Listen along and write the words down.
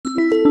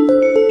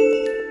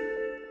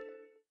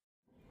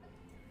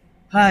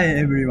Hi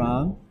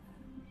everyone,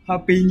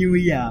 Happy New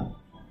Year!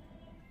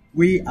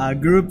 We are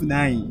Group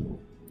 9.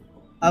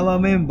 Our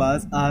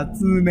members are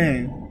two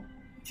men,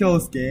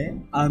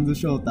 Kyosuke and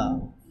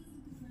Shota.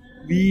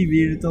 We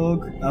will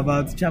talk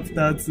about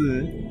Chapter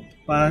 2,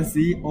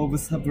 Fallacy of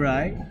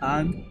Supply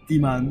and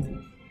Demand.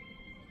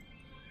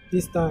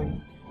 This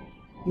time,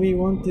 we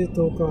want to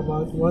talk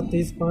about what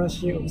is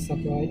fallacy of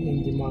supply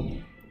and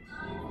demand,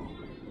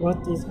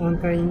 what is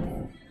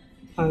anchoring,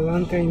 how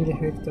anchoring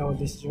affects our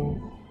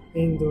decision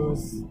in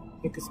those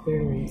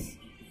experiments.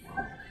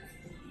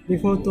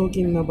 Before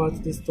talking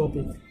about this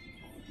topic,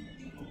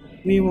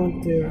 we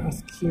want to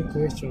ask you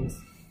questions.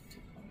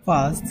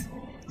 First,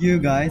 you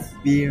guys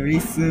will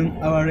listen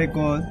our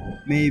record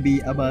maybe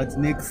about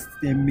next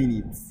 10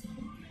 minutes.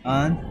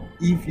 And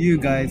if you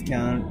guys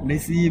can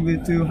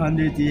receive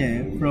 200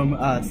 yen from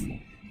us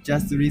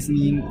just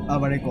listening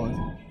our record,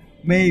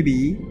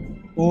 maybe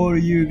all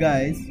you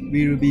guys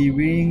will be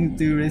willing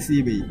to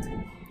receive it.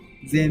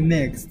 Then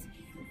next,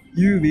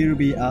 you will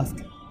be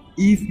asked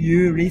if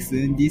you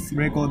listen this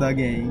record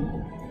again,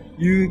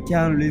 you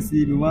can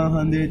receive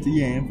 100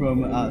 yen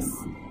from us.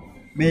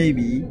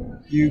 Maybe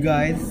you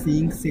guys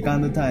think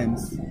second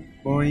times,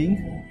 boring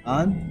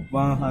and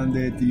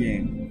 100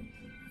 yen.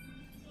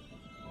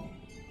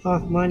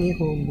 Have money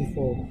home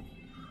before,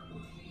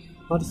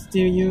 but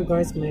still you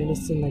guys may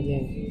listen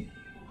again,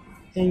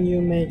 and you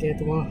may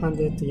get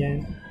 100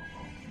 yen,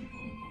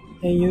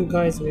 and you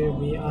guys will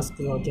be asked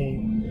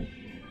again.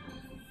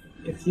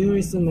 If you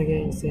listen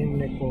again same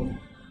record,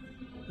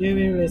 you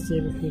will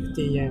receive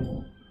 50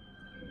 yen.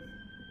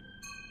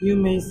 You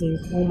may think,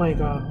 oh my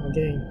god,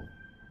 again,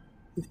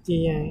 50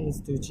 yen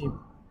is too cheap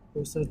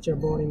for such a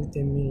boring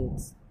 10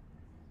 minutes.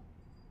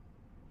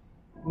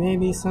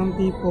 Maybe some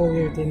people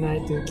will deny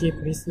to keep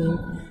listening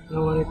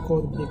our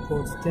record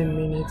because 10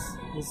 minutes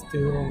is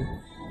too long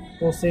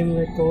for same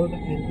record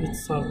and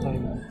it's hard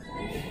time.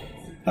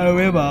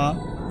 However,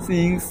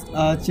 things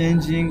are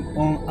changing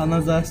on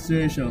another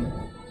situation.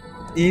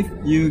 If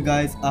you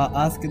guys are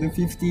asked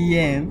 50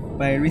 yen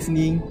by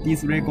listening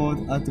this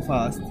record at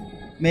first,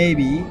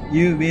 maybe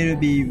you will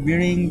be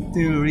willing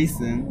to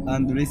listen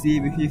and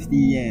receive 50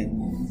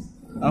 yen.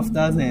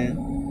 After then,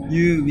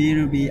 you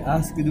will be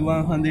asked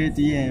 100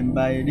 yen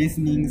by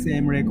listening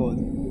same record.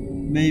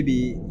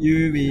 Maybe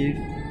you will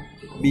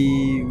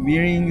be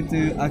willing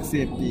to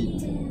accept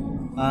it.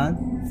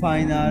 And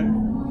final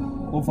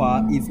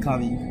offer is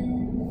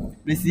coming.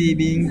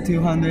 Receiving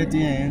 200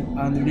 yen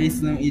and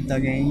listen it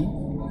again.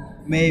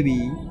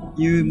 Maybe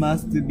you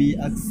must be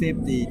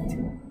accepted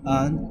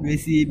and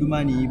receive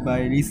money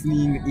by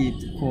listening it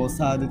for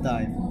third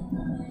time.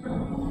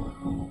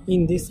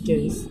 In this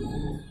case,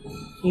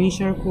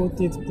 initial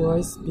quoted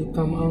price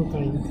become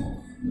anchoring.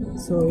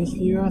 So if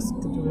you ask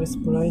less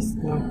price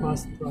than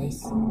first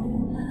price,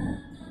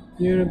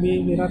 you will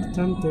be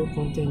reluctant to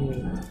continue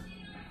it.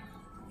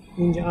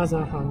 On the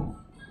other hand,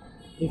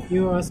 if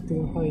you ask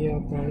higher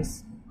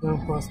price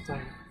than first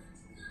time,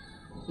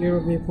 you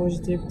will be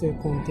positive to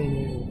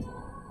continue it.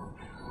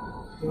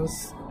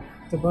 Thus,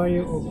 the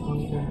value of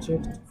an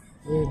object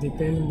will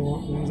depend more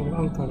on the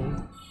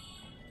anchoring,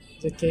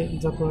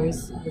 the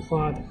price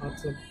offered at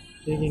the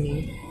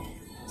beginning,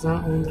 than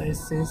on the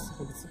essence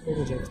of the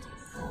object.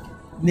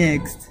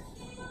 Next,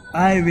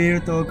 I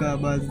will talk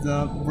about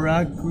the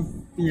black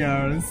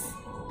pearls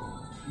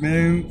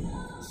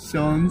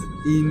mentioned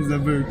in the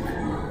book.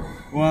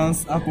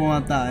 Once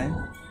upon a time,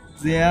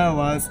 there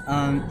was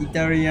an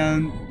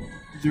Italian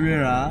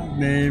jeweler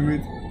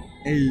named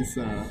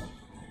Asa.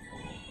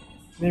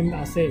 Named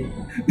Asei.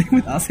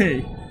 Named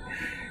Ase.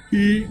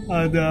 He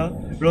had a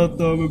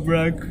lot of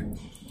black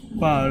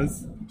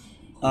pearls,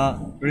 a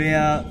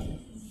rare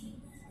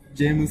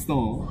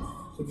gemstone,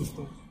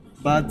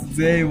 but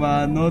they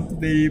were not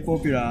very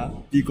popular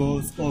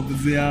because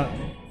of their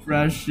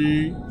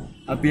flashy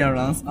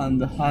appearance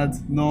and had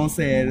no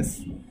sales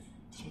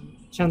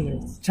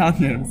channels.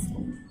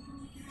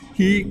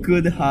 He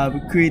could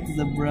have quit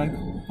the black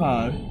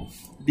pearl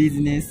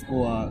business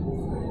or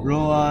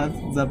lowered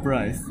the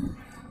price,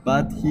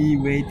 but he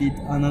waited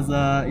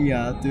another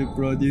year to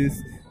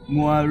produce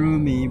more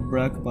roomy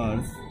black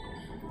pearls.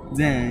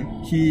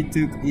 Then he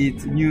took it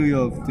to New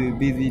York to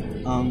visit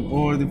an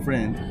old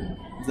friend,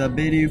 the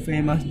very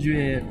famous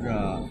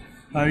jeweler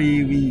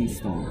Harry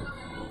Winston.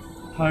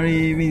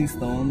 Harry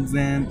Winston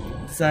then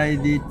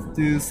decided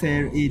to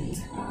sell it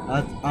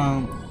at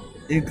an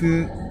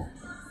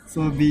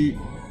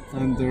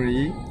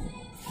exorbitantly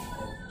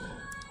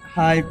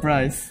high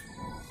price.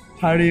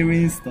 Harry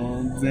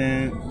Winston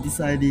then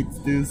decided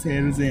to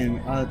sell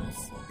them at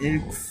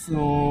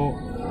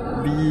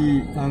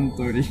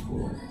exorbitantly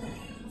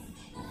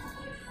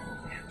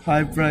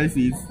high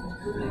prices,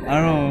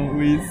 along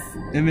with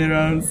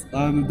emeralds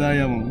and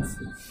diamonds.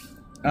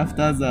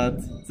 After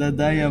that, the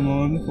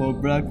demand for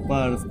black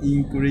pearls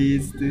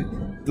increased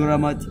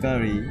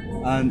dramatically,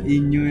 and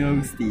in New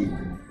York City,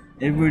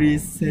 every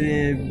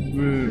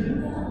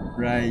celebrity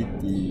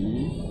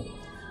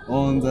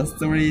on the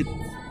street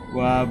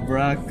were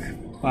black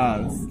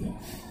pearls.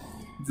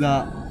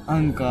 The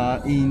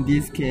anchor in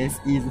this case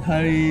is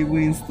Harry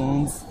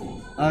Winston's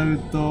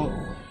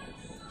outrageously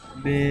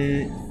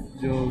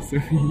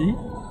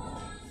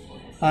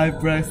high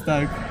price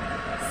tag.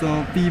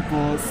 So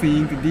people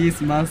think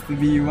this must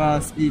be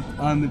worth it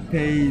and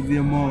pay the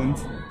amount.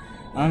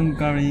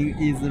 Anchoring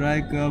is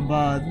like a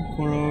bird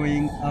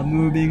following a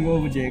moving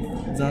object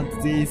that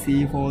they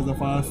see for the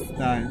first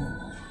time.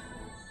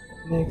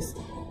 Next,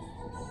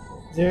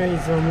 there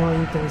is a more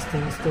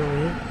interesting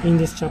story in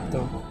this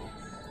chapter.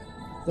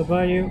 The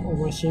value of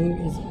a thing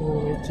is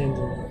always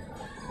changing,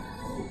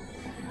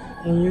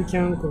 and you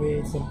can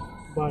create the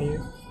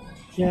value.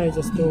 Here is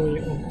a story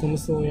of Tom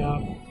Sawyer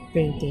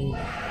painting.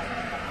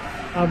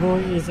 A boy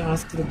is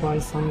asked by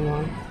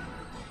someone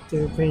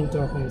to paint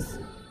a fence.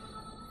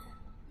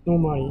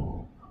 Normally,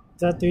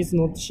 that is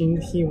not thing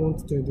he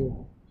wants to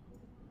do,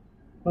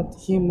 but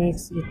he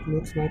makes it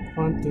look like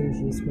fun to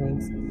his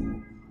friends.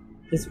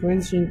 His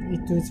friends think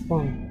it is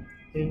fun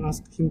and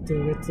ask him to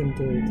let them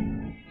do it.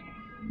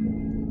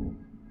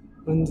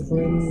 And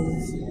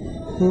friends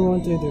who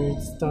want to do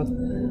it start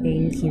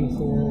paying him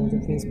for the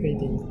fence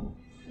painting.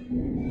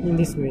 In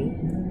this way,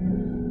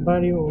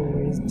 value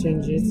always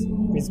changes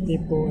with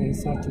people and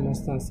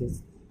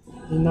circumstances.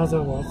 In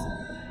other words,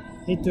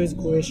 it is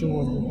creation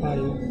of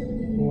value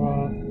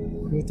or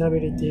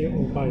mutability of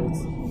values.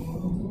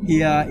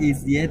 Here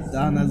is yet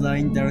another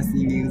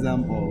interesting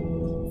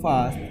example.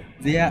 First,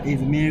 there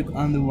is milk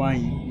and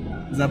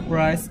wine. The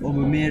price of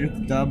milk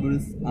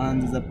doubles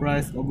and the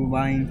price of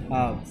wine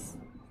halves,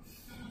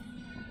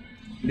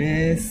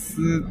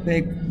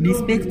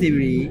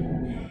 respectively.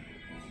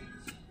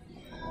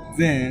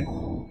 Then,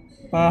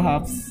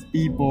 perhaps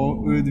people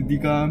would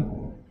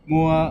become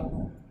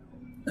more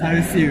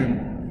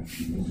calcium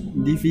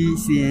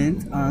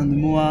deficient and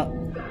more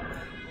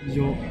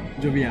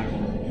jovial.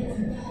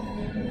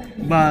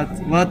 But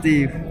what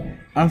if,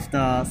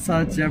 after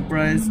such a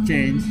price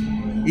change,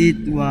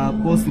 it were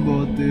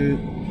possible to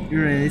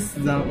erase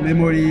the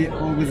memory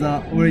of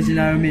the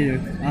original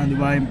milk and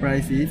wine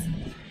prices?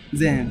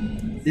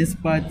 Then,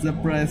 despite the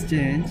price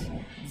change,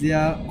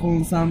 their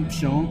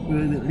consumption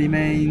would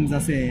remain the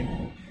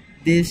same.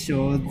 This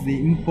shows the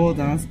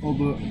importance of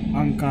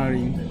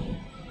anchoring.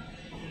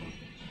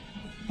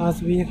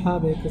 As we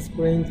have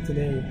explained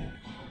today,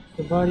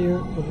 the value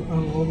of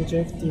an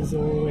object is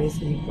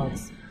always in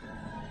flux,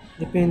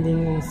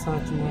 depending on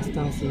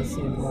circumstances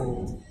and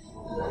values.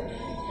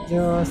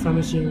 There are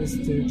some things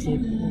to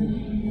keep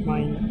in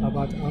mind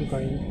about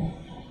anchoring.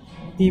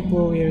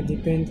 People will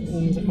depend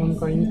on the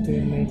anchoring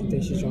to make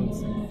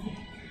decisions.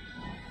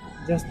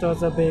 Just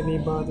as a baby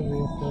bird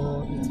will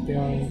follow its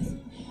parents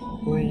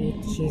when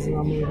it sees a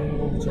moving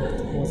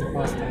object for the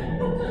first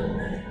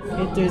time.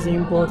 It is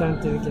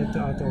important to get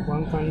out of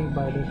anchoring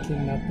by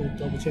looking at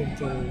it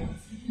objectively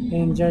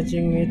and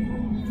judging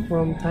it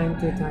from time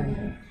to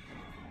time.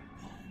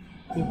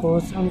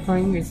 Because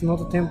anchoring is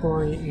not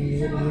temporary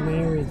and will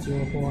remain with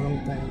you for a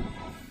long time.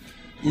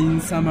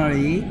 In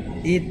summary,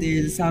 it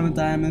is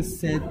sometimes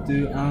said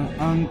to an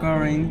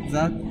anchoring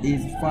that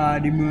is far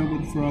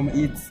removed from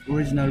its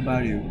original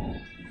value.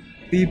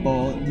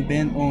 People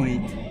depend on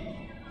it.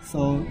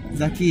 So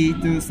the key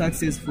to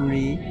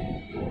successfully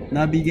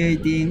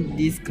navigating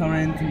this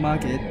current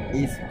market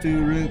is to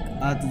look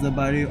at the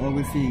value of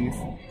things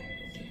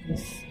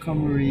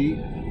calmly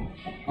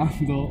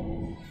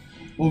and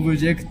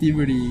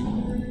objectively.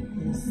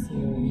 Yes,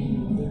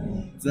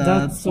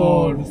 That's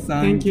all.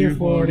 Thank you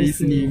for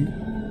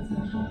listening.